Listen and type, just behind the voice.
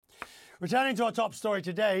Returning to our top story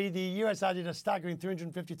today, the US added a staggering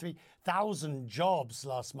 353,000 jobs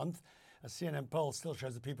last month. A CNN poll still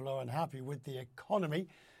shows that people are unhappy with the economy,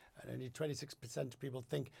 and only 26% of people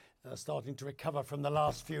think they're starting to recover from the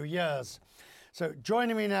last few years. So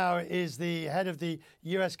joining me now is the head of the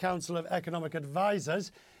US Council of Economic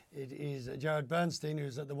Advisors. It is Bernstein,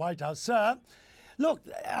 who's at the White House. Sir, look,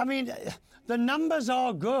 I mean, the numbers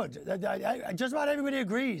are good. Just about everybody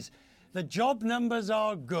agrees. The job numbers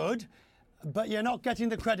are good, but you're not getting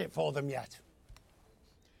the credit for them yet.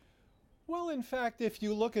 Well, in fact, if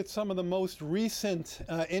you look at some of the most recent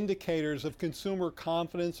indicators of consumer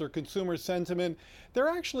confidence or consumer sentiment, they're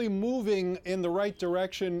actually moving in the right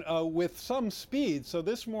direction with some speed. So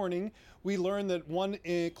this morning, we learned that one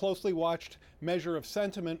closely watched measure of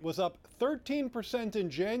sentiment was up 13% in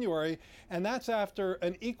January, and that's after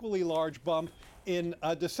an equally large bump in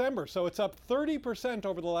December. So it's up 30%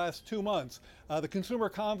 over the last 2 months. The consumer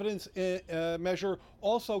confidence measure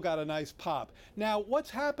also got a nice pop. Now, what's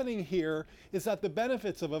happening here is that the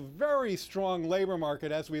benefits of a very strong labor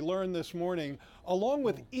market, as we learned this morning, along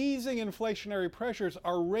with easing inflationary pressures,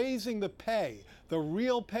 are raising the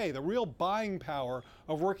real buying power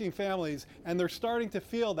of working families, and they're starting to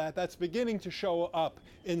feel that. That's beginning to show up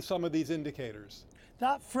in some of these indicators.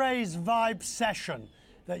 That phrase, vibe session,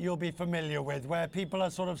 that you'll be familiar with, where people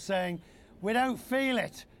are sort of saying, we don't feel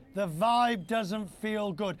it. The vibe doesn't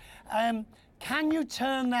feel good. Can you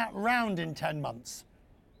turn that round in 10 months?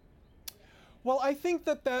 Well, I think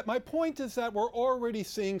that my point is that we're already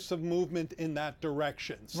seeing some movement in that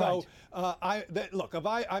direction. So, look,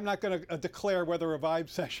 I'm not going to declare whether a vibe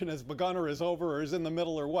session has begun or is over or is in the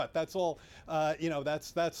middle or what. That's all, I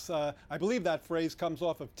believe that phrase comes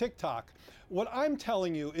off of TikTok. What I'm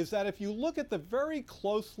telling you is that if you look at the very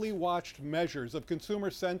closely watched measures of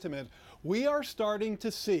consumer sentiment, we are starting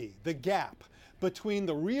to see the gap between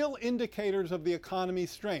the real indicators of the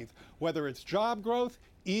economy's strength, whether it's job growth,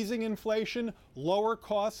 easing inflation, lower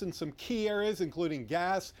costs in some key areas, including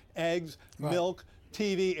gas, eggs, milk,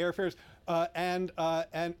 TV, airfares,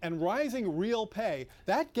 and rising real pay.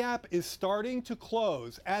 That gap is starting to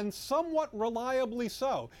close, and somewhat reliably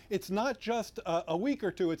so. It's not just a week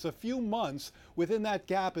or two; it's a few months within that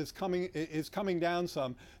gap is coming down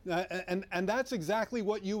some, and that's exactly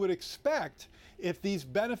what you would expect if these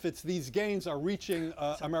benefits, these gains, are reaching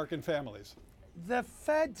American families. The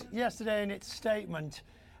Fed yesterday in its statement,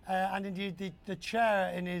 and indeed the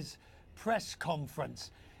chair in his press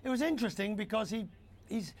conference, it was interesting because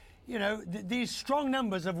he's these strong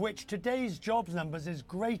numbers, of which today's jobs numbers is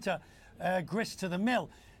greater grist to the mill,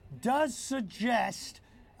 does suggest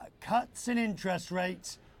cuts in interest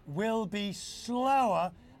rates will be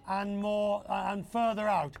slower and more and further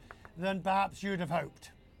out than perhaps you'd have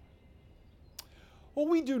hoped. Well,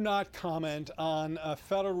 we do not comment on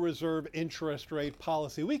Federal Reserve interest rate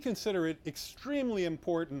policy. We consider it extremely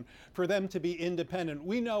important for them to be independent.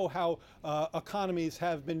 We know how economies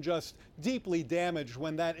have been just deeply damaged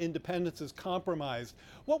when that independence is compromised.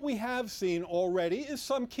 What we have seen already is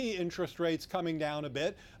some key interest rates coming down a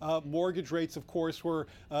bit. Mortgage rates, of course, were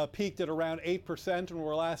peaked at around 8% and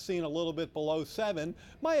were last seen a little bit below 7%.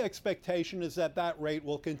 My expectation is that that rate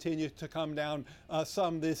will continue to come down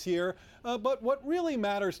some this year. But what really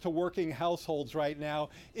matters to working households right now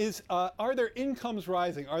is, are their incomes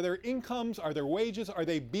rising? Are their incomes, are their wages, are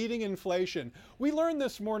they beating inflation? We learned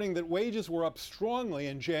this morning that wages were up strongly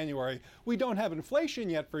in January. We don't have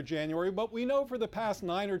inflation yet for January, but we know for the past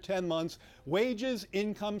 9 or 10 months, wages,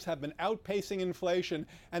 incomes have been outpacing inflation,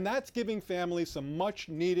 and that's giving families some much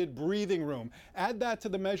needed breathing room. Add that to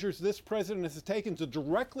the measures this president has taken to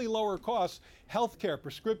directly lower costs, healthcare,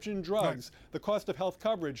 prescription drugs, the cost of health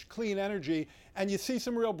coverage, clean energy, and you see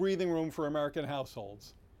some real breathing room for American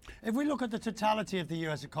households. If we look at the totality of the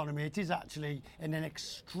US economy, it is actually in an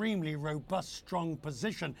extremely robust, strong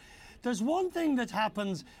position. There's one thing that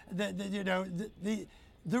happens, the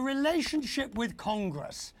relationship with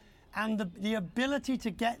Congress and the ability to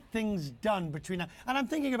get things done between, and I'm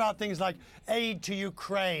thinking about things like aid to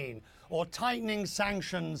Ukraine or tightening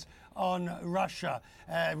sanctions on Russia,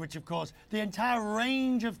 which of course, the entire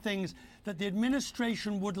range of things that the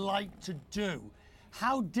administration would like to do.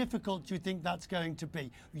 How difficult do you think that's going to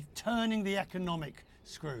be, turning the economic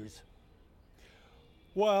screws?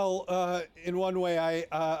 Well, in one way,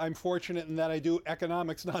 I'm fortunate in that I do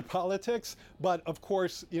economics, not politics. But of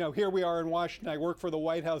course, here we are in Washington. I work for the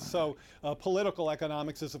White House, so political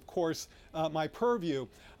economics is, of course, my purview.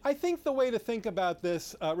 I think the way to think about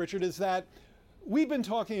this, Richard, is that We've been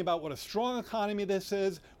talking about what a strong economy this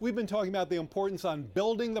is. We've been talking about the importance on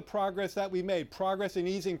building the progress that we made, progress in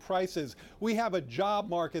easing prices. We have a job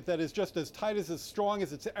market that is just as tight, as strong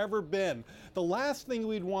as it's ever been. The last thing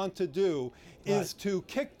we'd want to do is to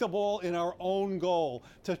kick the ball in our own goal,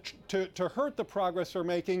 to hurt the progress we're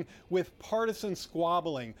making with partisan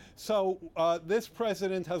squabbling. So this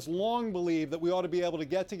president has long believed that we ought to be able to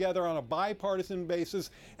get together on a bipartisan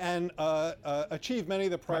basis and achieve many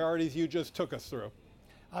of the priorities you just took us through.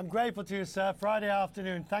 I'm grateful to you, sir. Friday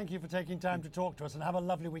afternoon. Thank you for taking time to talk to us, and have a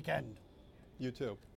lovely weekend. You too.